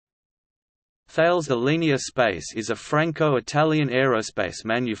Thales Alenia Space is a Franco-Italian aerospace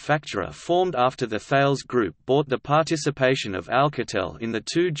manufacturer formed after the Thales Group bought the participation of Alcatel in the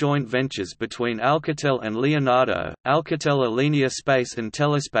two joint ventures between Alcatel and Leonardo, Alcatel Alenia Space and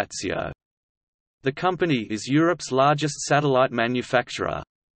Telespazio. The company is Europe's largest satellite manufacturer.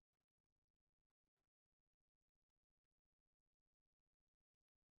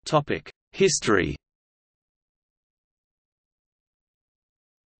 History.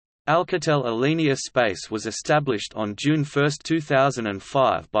 Alcatel Alenia Space was established on June 1,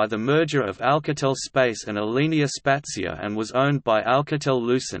 2005 by the merger of Alcatel Space and Alenia Spazio and was owned by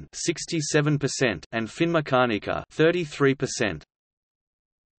Alcatel-Lucent 67% and Finmeccanica 33%.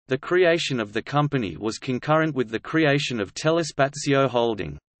 The creation of the company was concurrent with the creation of Telespazio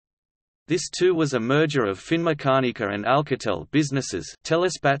Holding. This too was a merger of Finmeccanica and Alcatel businesses,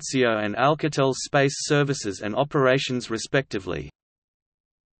 Telespazio and Alcatel Space Services and Operations respectively.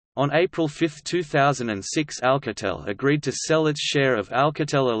 On April 5, 2006, Alcatel agreed to sell its share of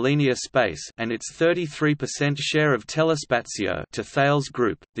Alcatel Alenia Space and its 33% share of Telespazio to Thales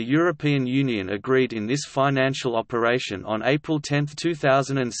Group. The European Union agreed in this financial operation on April 10,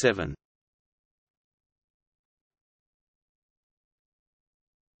 2007.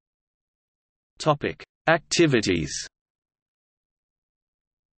 Topic: Activities.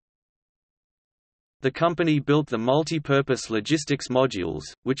 The company built the multi-purpose logistics modules,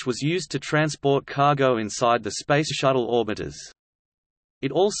 which was used to transport cargo inside the Space Shuttle orbiters.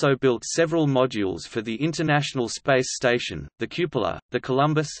 It also built several modules for the International Space Station, the Cupola, the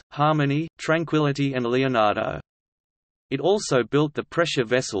Columbus, Harmony, Tranquility and Leonardo. It also built the pressure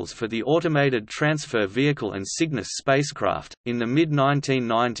vessels for the Automated Transfer Vehicle and Cygnus spacecraft. In the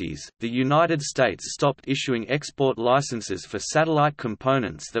mid-1990s, the United States stopped issuing export licenses for satellite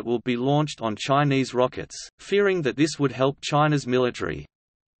components that will be launched on Chinese rockets, fearing that this would help China's military.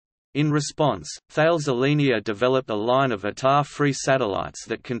 In response, Thales Alenia developed a line of ITAR-free satellites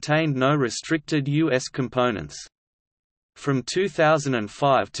that contained no restricted U.S. components. From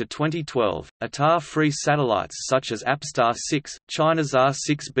 2005 to 2012, ITAR-free satellites such as APSTAR 6, China's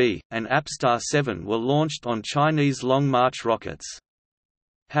R-6B, and APSTAR 7 were launched on Chinese Long March rockets.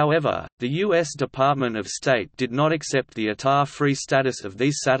 However, the U.S. Department of State did not accept the ITAR-free status of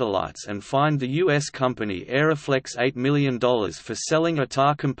these satellites and fined the U.S. company Aeroflex $8 million for selling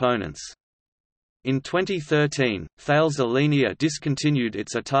ITAR components. In 2013, Thales Alenia discontinued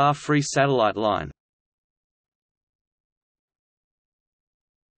its ITAR-free satellite line.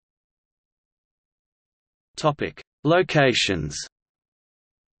 Locations.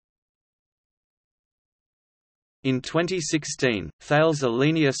 In 2016, Thales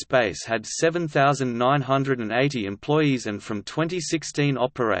Alenia Space had 7,980 employees and from 2016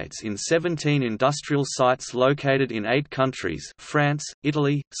 operates in 17 industrial sites located in 8 countries: France,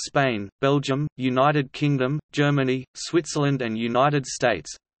 Italy, Spain, Belgium, United Kingdom, Germany, Switzerland and United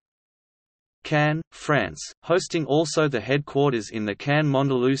States. Cannes, France, hosting also the headquarters in the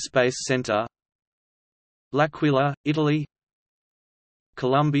Cannes-Mandelieu Space Centre. L'Aquila, Italy.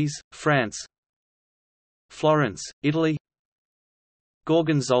 Colombes, France. Florence, Italy.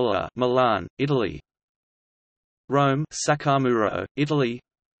 Gorgonzola, Milan, Italy. Rome, Sacamuro, Italy.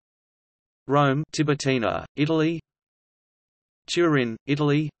 Rome, Tiburtina, Italy. Turin,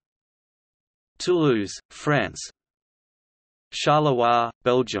 Italy. Toulouse, France. Charleroi,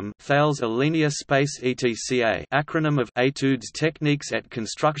 Belgium. Thales Alenia Space ETCA, acronym of Études Techniques et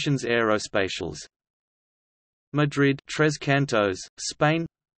Constructions Aerospatiales. Madrid, Tres Cantos, Spain.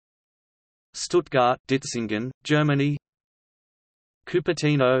 Stuttgart, Ditzingen, Germany.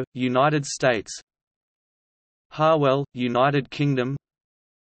 Cupertino, United States. Harwell, United Kingdom.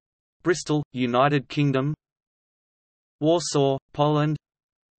 Bristol, United Kingdom. Warsaw, Poland.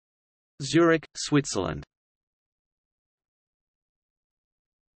 Zurich, Switzerland.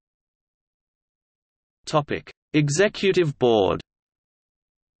 Topic: Executive Board.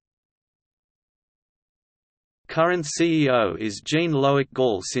 Current CEO is Jean-Loic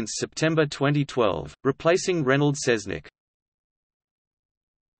Gaul since September 2012, replacing Reynold Sesnick.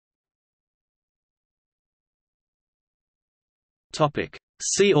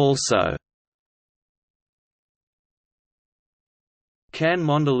 See also: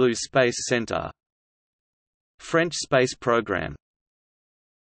 Cannes-Mandelieu Space Centre, French space program.